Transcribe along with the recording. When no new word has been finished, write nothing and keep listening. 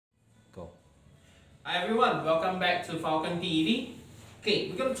Hi everyone, welcome back to Falcon PEV.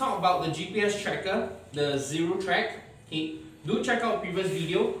 Okay, we're going to talk about the GPS tracker, the ZEROTRK. Okay, do check out previous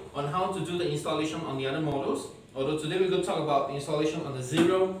video on how to do the installation on the other models. Although today we're going to talk about the installation on the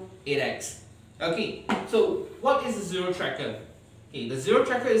ZERO8X. Okay, so what is the ZEROTRK? Okay, the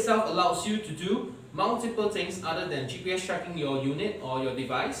ZEROTRK itself allows you to do multiple things other than GPS tracking your unit or your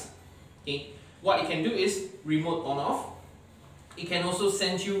device. Okay, what it can do is remote on off. It can also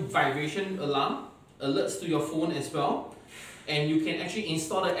send you vibration alarm alerts to your phone as well, and you can actually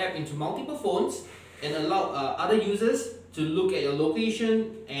install the app into multiple phones and allow other users to look at your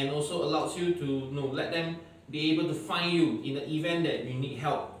location, and also allows you to let them be able to find you in the event that you need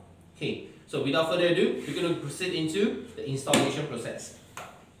help. Okay, so without further ado, we're going to proceed into the installation process.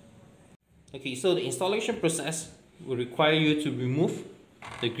 Okay, so the installation process will require you to remove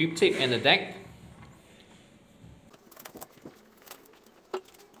the grip tape and the deck.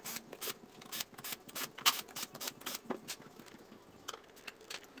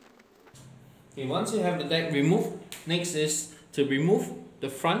 Okay, once you have the deck removed, next is to remove the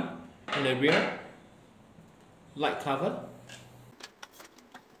front and the rear light cover.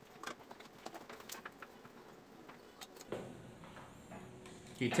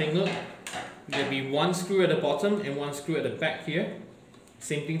 Okay, take note, there will be one screw at the bottom and one screw at the back here.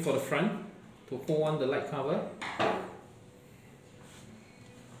 Same thing for the front to hold on the light cover.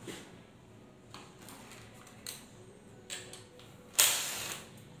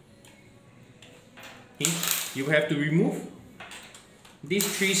 Okay, you have to remove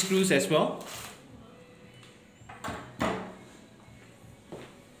these 3 screws as well.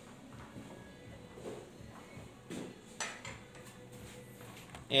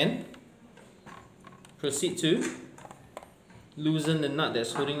 And proceed to loosen the nut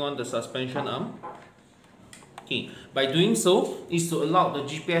that's holding on the suspension arm. Okay, by doing so is to allow the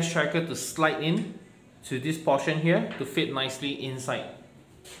GPS tracker to slide in to this portion here to fit nicely inside.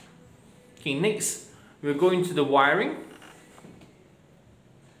 Okay, next we'll go into the wiring.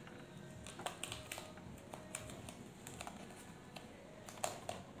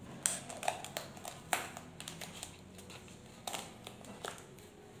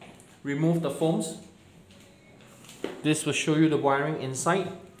 Remove the foams. This will show you the wiring inside.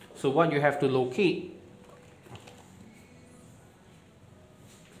 So what you have to locate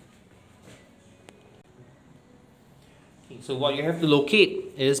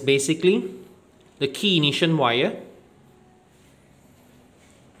is basically the key ignition wire.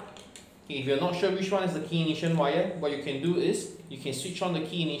 Okay, if you're not sure which one is the key ignition wire, what you can do is you can switch on the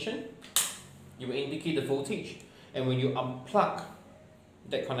key ignition. You will indicate the voltage, and when you unplug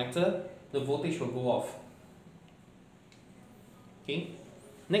that connector, the voltage will go off. Okay.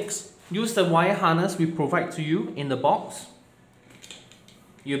 Next, use the wire harness we provide to you in the box.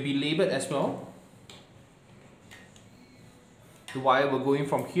 You'll be labeled as well. The wire will go in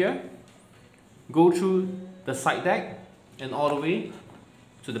from here, go through the side deck, and all the way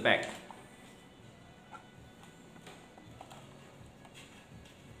to the back.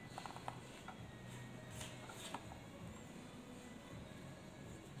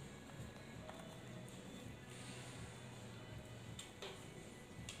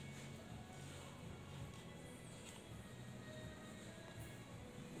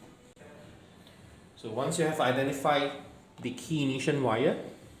 So once you have identified the key ignition wire,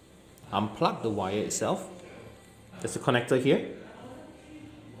 unplug the wire itself. There's a connector here.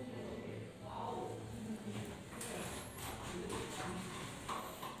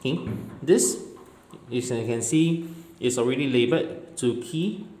 Okay. This, as you can see, is already labeled to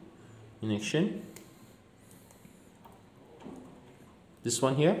key ignition. This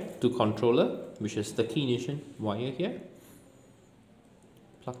one here to controller, which is the key ignition wire here.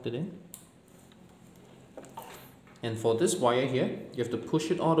 Plugged it in. And for this wire here, you have to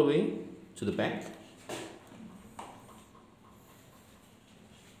push it all the way to the back.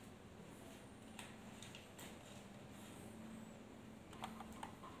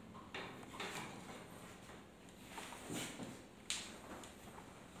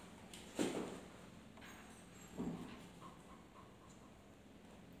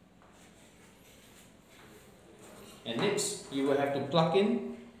 And next, you will have to plug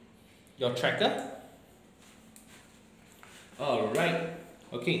in your tracker. Alright,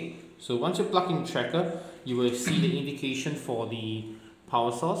 okay, so once you plug in the tracker, you will see the indication for the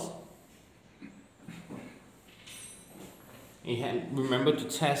power source. And remember to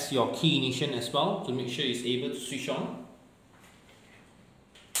test your key ignition as well to make sure it's able to switch on.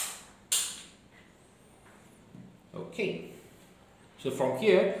 Okay, so from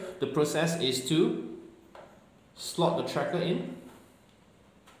here, the process is to slot the tracker in.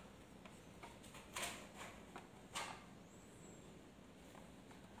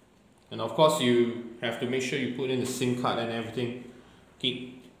 And of course, you have to make sure you put in the SIM card and everything.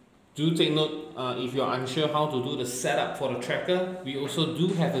 Okay. Do take note, if you're unsure how to do the setup for the tracker, we also do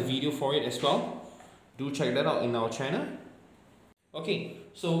have a video for it as well. Do check that out in our channel. Okay,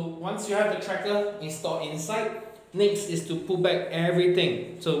 so once you have the tracker installed inside, next is to put back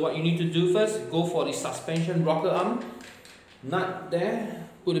everything. So what you need to do first, go for the suspension rocker arm, nut there,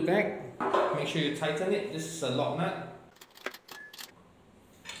 put it back, make sure you tighten it. This is a lock nut.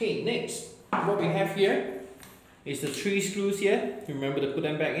 Okay, next, what we have here is the 3 screws here. Remember to put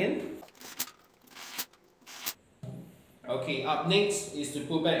them back in. Okay, up next is to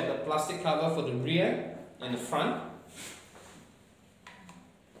put back the plastic cover for the rear and the front.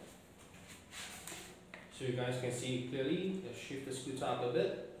 So you guys can see it clearly. Let's shift the scooter up a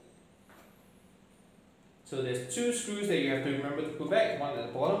bit. So there's 2 screws that you have to remember to put back, one at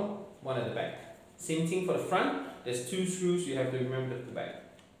the bottom, one at the back. Same thing for the front, there's 2 screws you have to remember to put back.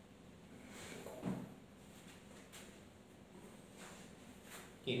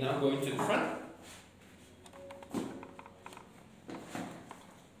 Okay, now going to the front.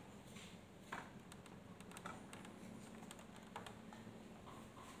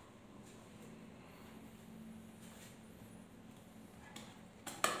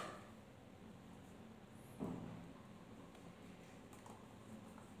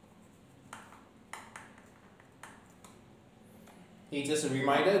 Okay, just a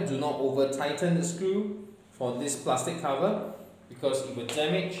reminder, do not over tighten the screw for this plastic cover, because it will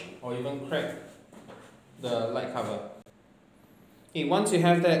damage or even crack the light cover. Okay, once you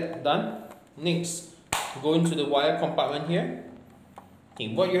have that done, next go into the wire compartment here.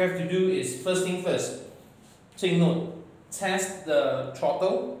 Okay, what you have to do is, first thing first, take note, test the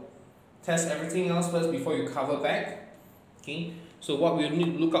throttle, test everything else first before you cover back. Okay, so what we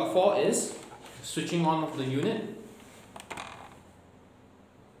need to look out for is switching on of the unit.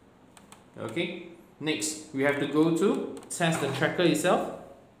 Okay, next we have to go to test the tracker itself.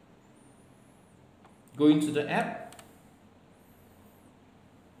 Go into the app.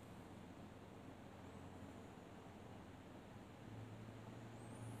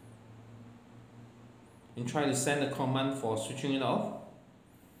 And try to send a command for switching it off.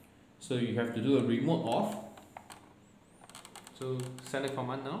 So you have to do a remote off. So send a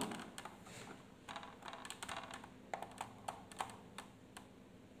command now.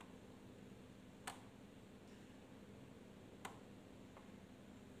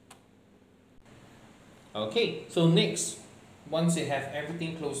 Okay, so next, once you have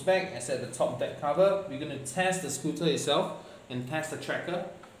everything closed back, as at the top deck cover, we're going to test the scooter itself and test the tracker.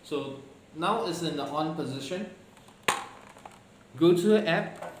 So now it's in the on position. Go to the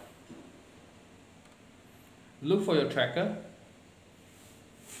app, look for your tracker.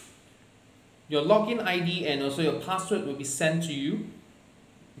 Your login ID and also your password will be sent to you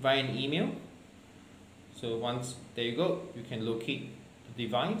via an email. So once, there you go, you can locate the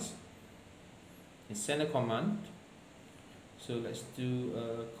device and send a command. So let's do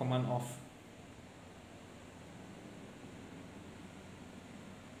a command off.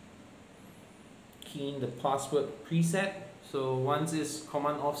 Key in the password preset. So once it's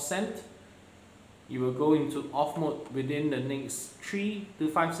command off sent, you will go into off mode within the next 3 to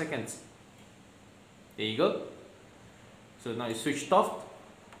 5 seconds. There you go. So now it's switched off.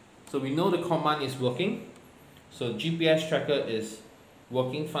 So we know the command is working. So GPS tracker is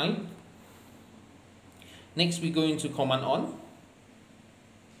working fine. Next we go into command on.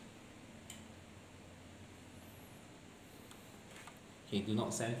 Okay, do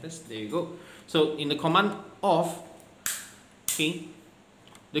not send first. There you go. So in the command off, okay,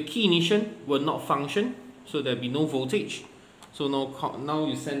 the key ignition will not function, so there'll be no voltage. So now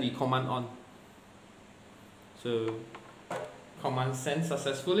you send the command on. So command sent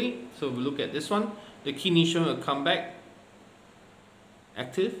successfully. So we look at this one. The key ignition will come back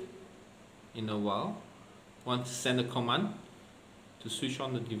active in a while. Want to send a command to switch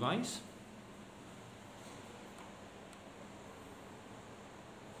on the device.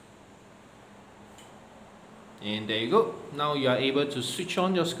 And there you go. Now you are able to switch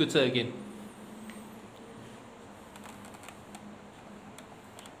on your scooter again.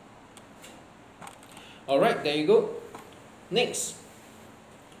 Alright, there you go. Next,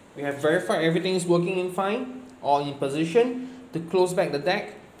 we have verified everything is working in fine or in position. To close back the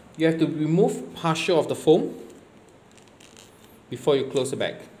deck, you have to remove partial of the foam before you close it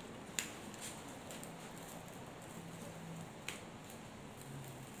back.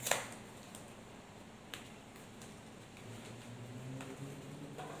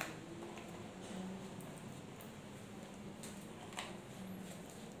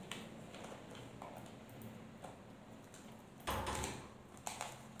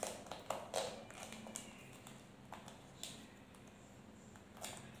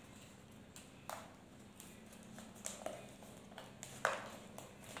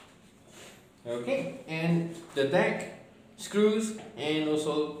 Okay, and the deck, screws, and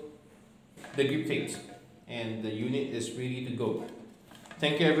also the grip tapes, and the unit is ready to go.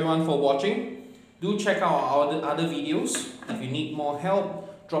 Thank you everyone for watching. Do check out our other videos. If you need more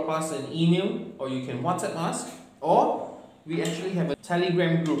help, drop us an email, or you can WhatsApp us, or we actually have a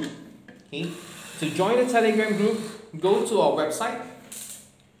Telegram group. Okay, to join the Telegram group, go to our website,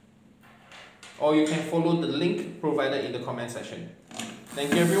 or you can follow the link provided in the comment section.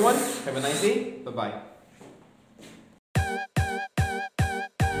 Thank you everyone. Have a nice day. Bye bye.